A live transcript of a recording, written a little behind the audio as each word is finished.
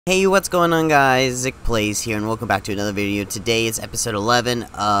Hey, what's going on, guys? Zick Plays here, and welcome back to another video. Today is episode 11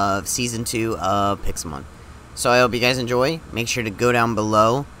 of Season 2 of Pixélmon. So I hope you guys enjoy. Make sure to go down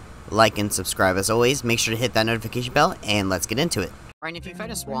below, like and subscribe as always. Make sure to hit that notification bell, and let's get into it. Ryan, if you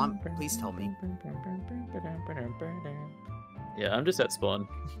find a swamp, please tell me. Yeah, I'm just at spawn.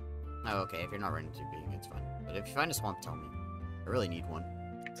 Oh, okay. If you're not running too big, it's fine. But if you find a swamp, tell me. I really need one.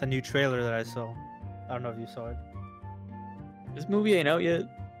 It's a new trailer that I saw. I don't know if you saw it. This movie ain't out yet.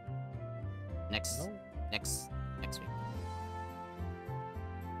 Next No. week.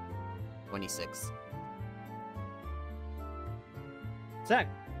 26. Zach,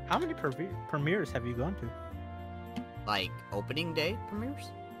 how many premieres have you gone to? Like, opening day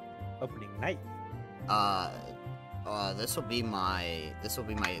premieres? Opening night. This will be my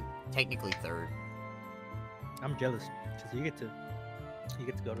technically third. I'm jealous because you get to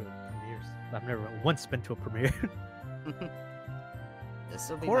go to premieres. I've never once been to a premiere. This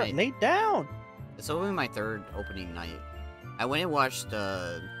will be Cora, lay down. This will be my third opening night. I went and watched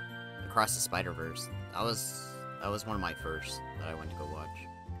Across the Spider-Verse. That was one of my first that I went to go watch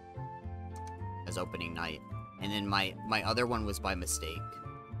as opening night. And then my other one was by mistake.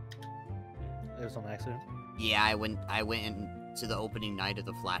 It was on accident. Yeah, I went into the opening night of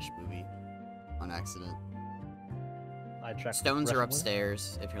the Flash movie on accident. Stones are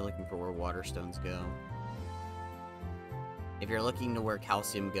upstairs if you're looking for where water stones go. If you're looking to where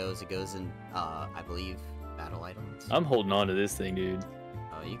calcium goes, it goes in, I believe, battle items. I'm holding on to this thing, dude.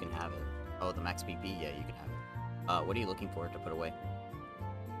 Oh, you can have it. Oh, the max PP? Yeah, you can have it. What are you looking for to put away?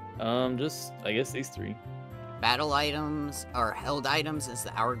 Just, I guess these three. Battle items, or held items, is the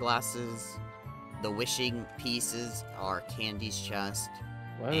hourglasses. The wishing pieces are Candy's chest.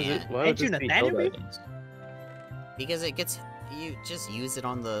 Why does it, Ain't why would you this an be held anatomy? items? Because it gets, you just use it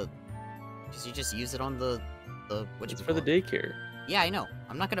on the, what It's you for the call it? daycare. Yeah, I know.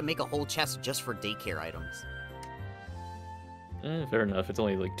 I'm not gonna make a whole chest just for daycare items. Fair enough. It's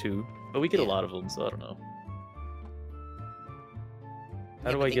only like 2. But we get a Yeah. lot of them, so I don't know. How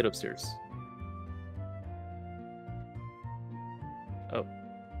Yeah, do but I they- get upstairs? Oh.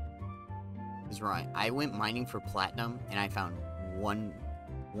 He's right. I went mining for platinum, and I found one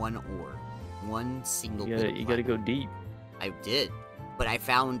ore. One single bit of You gotta go platinum. deep. I did. But I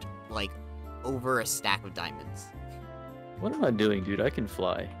found, like, over a stack of diamonds. What am I doing, dude? I can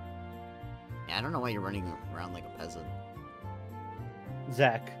fly. Yeah, I don't know why you're running around like a peasant.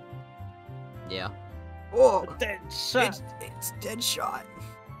 Zach. Yeah. Oh! Dead shot. It's dead shot.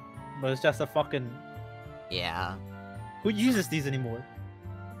 But it's just a fucking. Yeah. Who uses these anymore?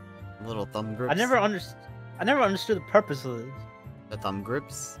 Little thumb grips. I never understood the purpose of this. The thumb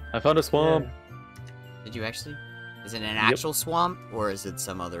grips? I found a swamp. Did you actually? Is it an actual swamp, or is it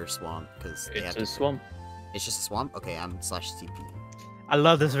some other swamp? Because they have It's a swamp. It's just a swamp? Okay, I'm /CP. I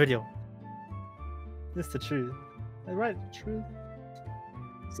love this video. This is the truth. I write the truth.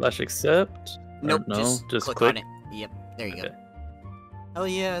 /accept. Nope, no, just click on it. Yep, there you go. Okay. Oh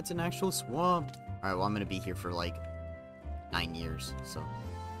yeah, it's an actual swamp. Alright, well I'm gonna be here for like 9 years, so.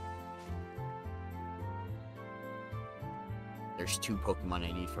 There's 2 Pokemon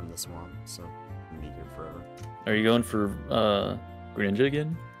I need from the swamp, so I'm gonna be here forever. Are you going for Greninja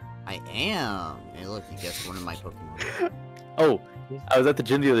again? I am! Hey look, you guessed one of my Pokemon. Oh, I was at the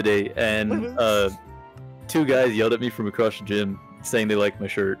gym the other day, and 2 guys yelled at me from across the gym, saying they liked my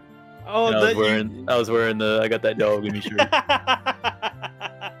shirt. Oh, And I was wearing the I got that dog in me shirt.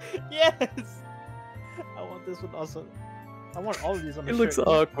 Yes. I want this one also. I want all of these on the It shirt. looks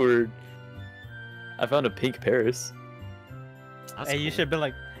awkward. I found a pink Paris. That's Hey, you cool. should have been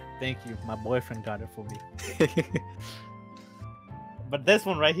like, "Thank you, my boyfriend got it for me." But this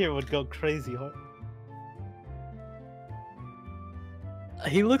one right here would go crazy hard.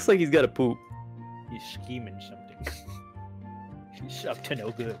 He looks like he's got a poop. He's scheming something. He's up to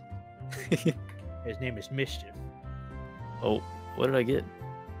no good. His name is Mischief. Oh, what did I get?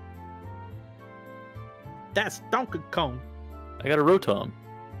 That's Donkey Kong. I got a Rotom.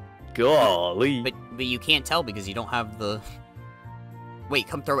 Golly. But you can't tell because you don't have the... Wait,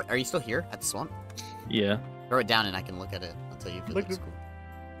 come throw it. Are you still here at the swamp? Yeah. Throw it down and I can look at it. I'll tell you if it Look looks at- cool.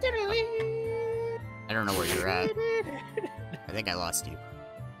 I don't know where you're at. I think I lost you.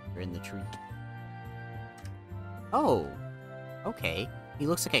 You're in the tree. Oh, okay. He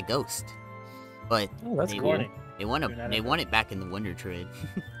looks like a ghost. But Oh, that's they cool. Warning. they want You're not they a want it back in the Wonder Trade.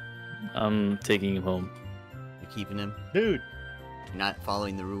 I'm taking him home. You're keeping him. Dude, You're not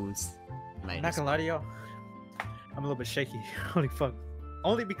following the rules. I'm not gonna lie to y'all. I'm a little bit shaky. Holy fuck.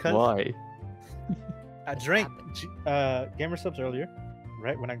 Only because Why? I drank Gamer Subs earlier,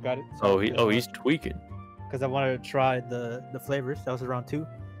 right when I got it. Oh, he's tweaking. Because I wanted to try the flavors. That was around 2.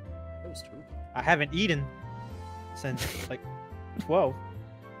 was tweaking? I haven't eaten since like 12.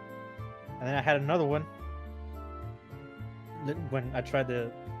 And then I had another one when I tried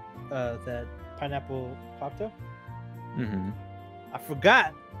the that pineapple cocktail. I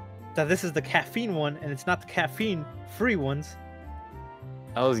forgot that this is the caffeine one, and it's not the caffeine-free ones.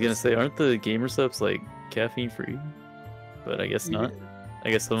 I was gonna say, aren't the gamer subs like caffeine free? But I guess not. I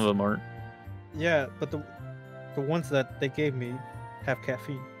guess some of them aren't. Yeah, but the ones that they gave me have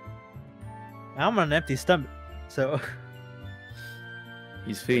caffeine. I'm on an empty stomach, so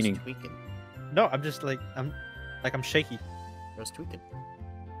He's Bro's feeding. tweaking. no, I'm just like I'm shaky. Bro's tweaking.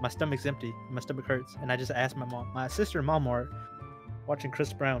 My stomach's empty. My stomach hurts, and I just asked my mom. My sister and mom are watching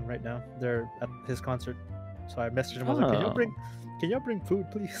Chris Brown right now. They're at his concert, so I messaged him. I was like, Oh. can y'all bring food,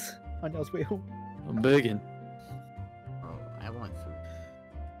 please, on y'all's way home?" I'm begging. Oh, I want food.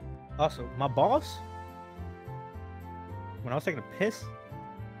 Also, my balls, when I was taking a piss,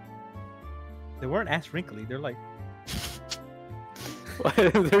 they weren't ass wrinkly. They're like,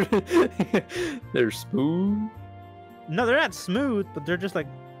 They're smooth. no, they're not smooth, but they're just like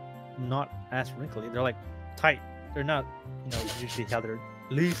not ass wrinkly. They're like tight. They're not, usually how they're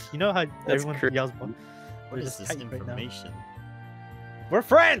loose. You know how everyone crazy. yells, What they're is just this tight right now. information? We're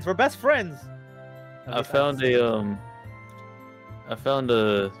friends. We're best friends. I found a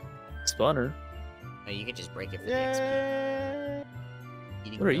spawner. Oh, you could just break it for the XP. Yeah.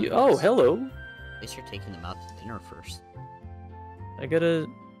 Eating What are you? donuts. Oh, hello. At least you're taking them out to dinner first. I gotta.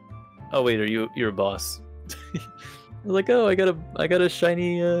 Oh wait, you're a boss? I was like, oh, I got a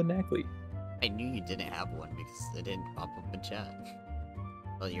shiny Knackley. I knew you didn't have one because it didn't pop up in chat.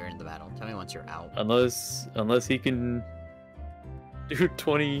 Well, you're in the battle. Tell me once you're out. Unless he can do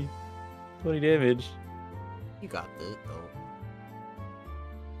 20 damage. You got this, though.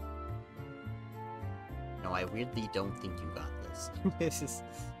 No, I weirdly don't think you got this. This is...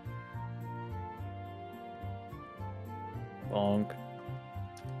 Bonk.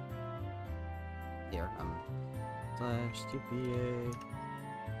 Here, /TPA.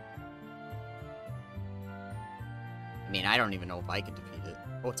 I mean, I don't even know if I could defeat it.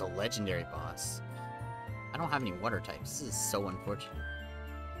 Oh, it's a legendary boss. I don't have any water types. This is so unfortunate.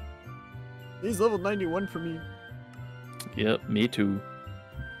 He's level 91 for me. Yep, me too.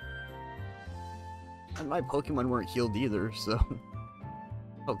 And my Pokemon weren't healed either, so...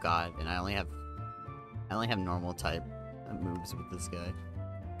 Oh god, and I only have normal type moves with this guy.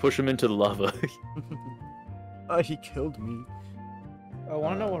 Push him into the lava. Oh, he killed me. I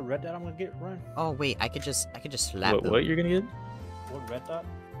want to know what red dot I'm gonna get, Ryan. Oh wait, I could just slap him. What you're gonna get? What red dot?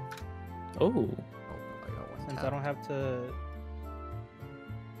 Oh. Oh, I got one Since tap. I don't have to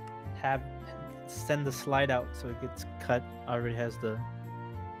send the slide out so it gets cut. I already has the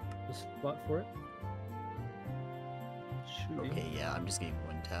spot for it. Shooting. Okay, yeah, I'm just getting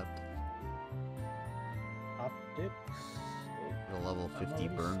one tapped. Optics. The level 50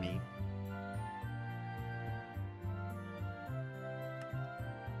 Nice. Burmy.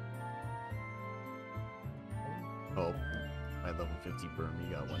 Oh, my level 50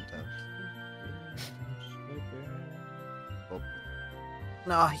 Burmy got one tapped. Oh.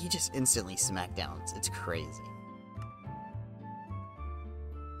 No, he just instantly smackdowns. It's crazy.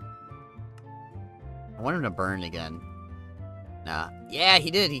 I want him to burn again. Nah. Yeah, he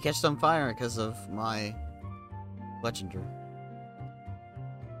did. He catched on fire because of my legendary.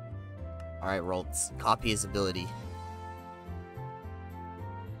 Alright, Roltz. Copy his ability.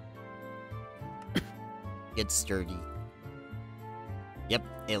 Get sturdy. Yep,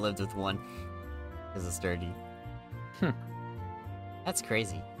 it lived with one. Because it's sturdy. That's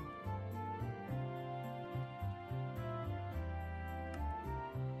crazy.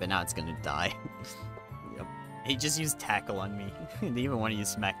 But now it's gonna die. Yep. He just used Tackle on me. He didn't even want to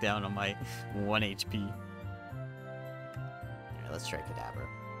use Smackdown on my 1 HP. Alright, let's try Kadabra.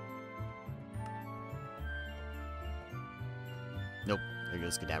 Nope, there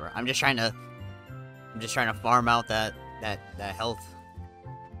goes Kadabra. I'm just trying to farm out that health.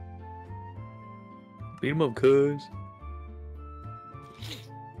 Beat him up, cuz.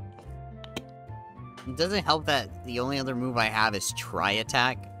 It doesn't help that the only other move I have is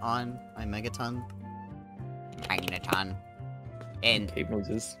Tri-Attack on my Megaton. Magneton. And Cape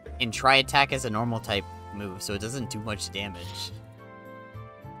Moses. Tri-Attack is a normal type move, so it doesn't do much damage.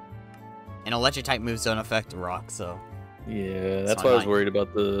 And electric type moves don't affect rock, so... Yeah, that's So why I I'm was not- worried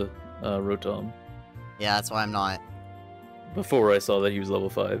about the Rotom. Yeah, that's why I'm not. Before I saw that he was level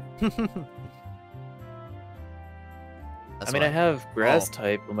 5. That's I mean, why- I have Grass Oh.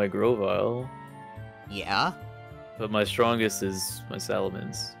 type on my Grovyle, Yeah? but my strongest is my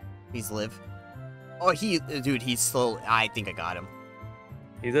Salamence. Please live. Oh, dude, he's slow. I think I got him.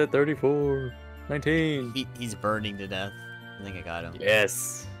 He's at 34. 19. He's burning to death. I think I got him.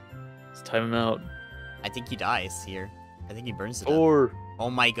 Yes. Let's time him out. I think he dies here. I think he burns to death. 4. Oh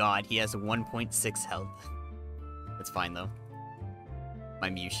my god, he has 1.6 health. That's fine though. My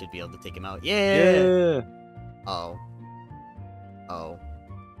Mew should be able to take him out. Yeah! Oh. Oh.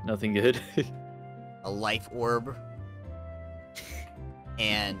 Nothing good. A life orb.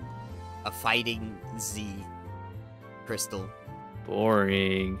 And a fighting Z crystal.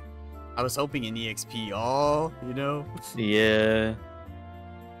 Boring. I was hoping an EXP. Oh, you know? Yeah.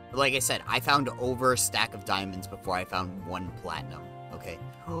 But like I said, I found over a stack of diamonds before I found 1 platinum. Okay.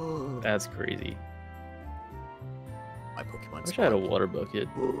 That's crazy. My Pokemon. I wish I had a water bucket.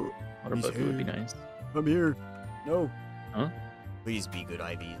 Water bucket would be nice. I'm here. No. Huh? Please be good,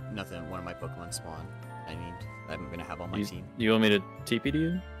 Ivy. Nothing. One of my Pokemon spawn. I'm gonna have on my team. You want me to TP to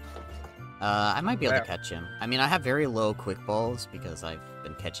you? I might be able to catch him. I mean, I have very low quick balls because I've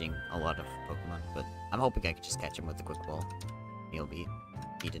been catching a lot of Pokemon, but I'm hoping I could just catch him with the quick ball.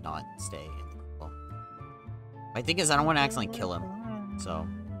 He did not stay in the quick ball. My thing is, I don't want to accidentally kill him, so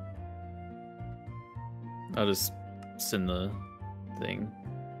I'll just send the thing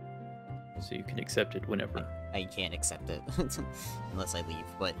so you can accept it whenever. I can't accept it unless I leave,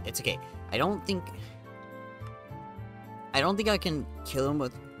 but it's okay. I don't think I can kill him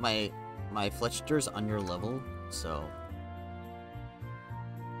with my Fletchter's under level, so.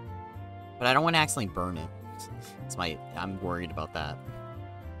 But I don't want to accidentally burn it. I'm worried about that.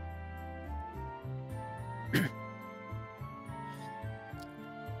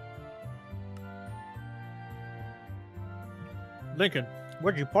 Lincoln,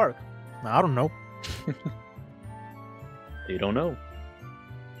 where'd you park? I don't know. You don't know.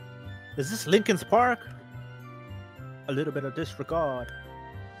 Is this Lincoln's Park? A little bit of disregard.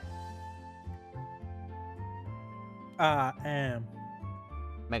 I am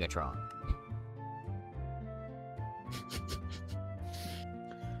Megatron.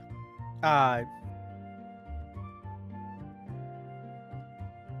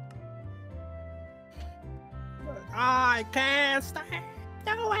 I can't stand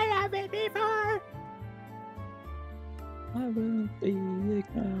the way I've been before. I will be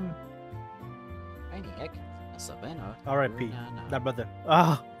ignored. Maniac. Savannah. R.I.P. That brother.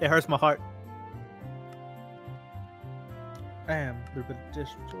 Ah, it hurts my heart. I am a little bit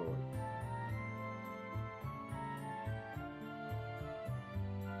destroyed.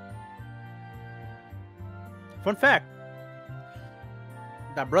 Fun fact.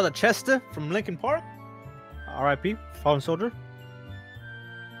 That brother Chester from Lincoln Park. R.I.P. Fallen soldier.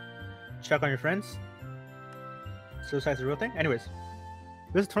 Check on your friends. Suicide's a real thing. Anyways,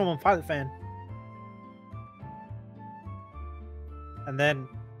 this is a 21 Pilot fan. And then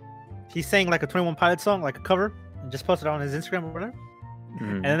he sang like a 21 Pilot song, like a cover, and just posted it on his Instagram or whatever.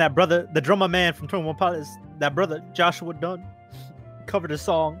 And then that brother, the drummer man from 21 Pilots, that brother, Joshua Dunn, covered his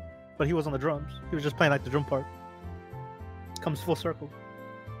song, but he was on the drums. He was just playing like the drum part. Comes full circle.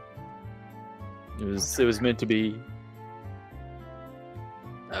 It was meant to be.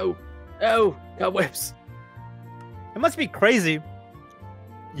 Oh, cobwebs. It must be crazy.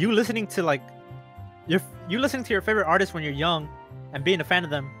 You listening to like you listening to your favorite artist when you're young and being a fan of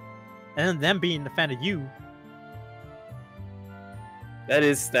them, and then them being a fan of you.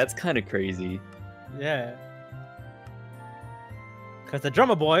 That's kind of crazy. Yeah. Cause the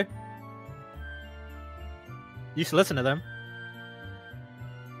drummer boy used to listen to them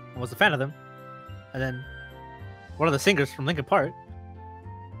and was a fan of them, and then one of the singers from Linkin Park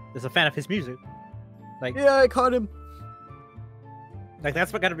is a fan of his music. Like, yeah, I caught him. Like,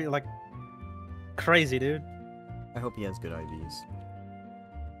 that's what gotta be like crazy, dude. I hope he has good IVs.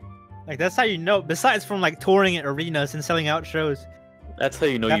 Like, that's how you know. Besides from like touring at arenas and selling out shows, that's how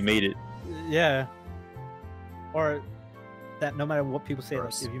you know you made it. Yeah. Or that no matter what people say, like,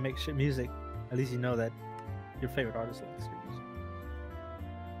 Gross. if you make shit music, at least you know that your favorite artist likes your music.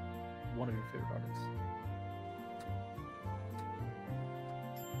 One of your favorite artists.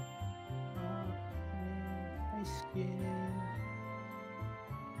 My skin.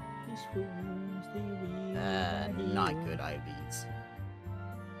 These wounds, they really Not good IVs.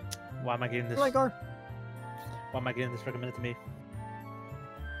 Why am I getting this? Why am I getting this recommended to me?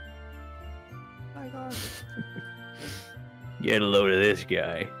 Get a load of this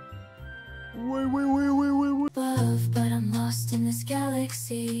guy. Wait. Above, but I'm lost in this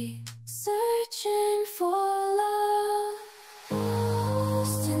galaxy, searching for love.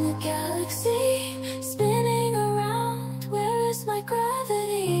 Lost in the galaxy, spinning around. Where is my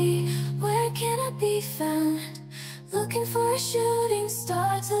gravity? Where can I be found? Looking for a shooting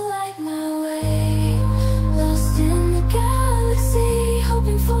star to light my way. Lost in the galaxy,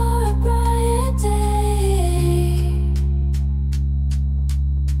 hoping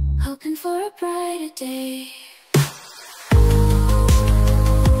hoping for a brighter day.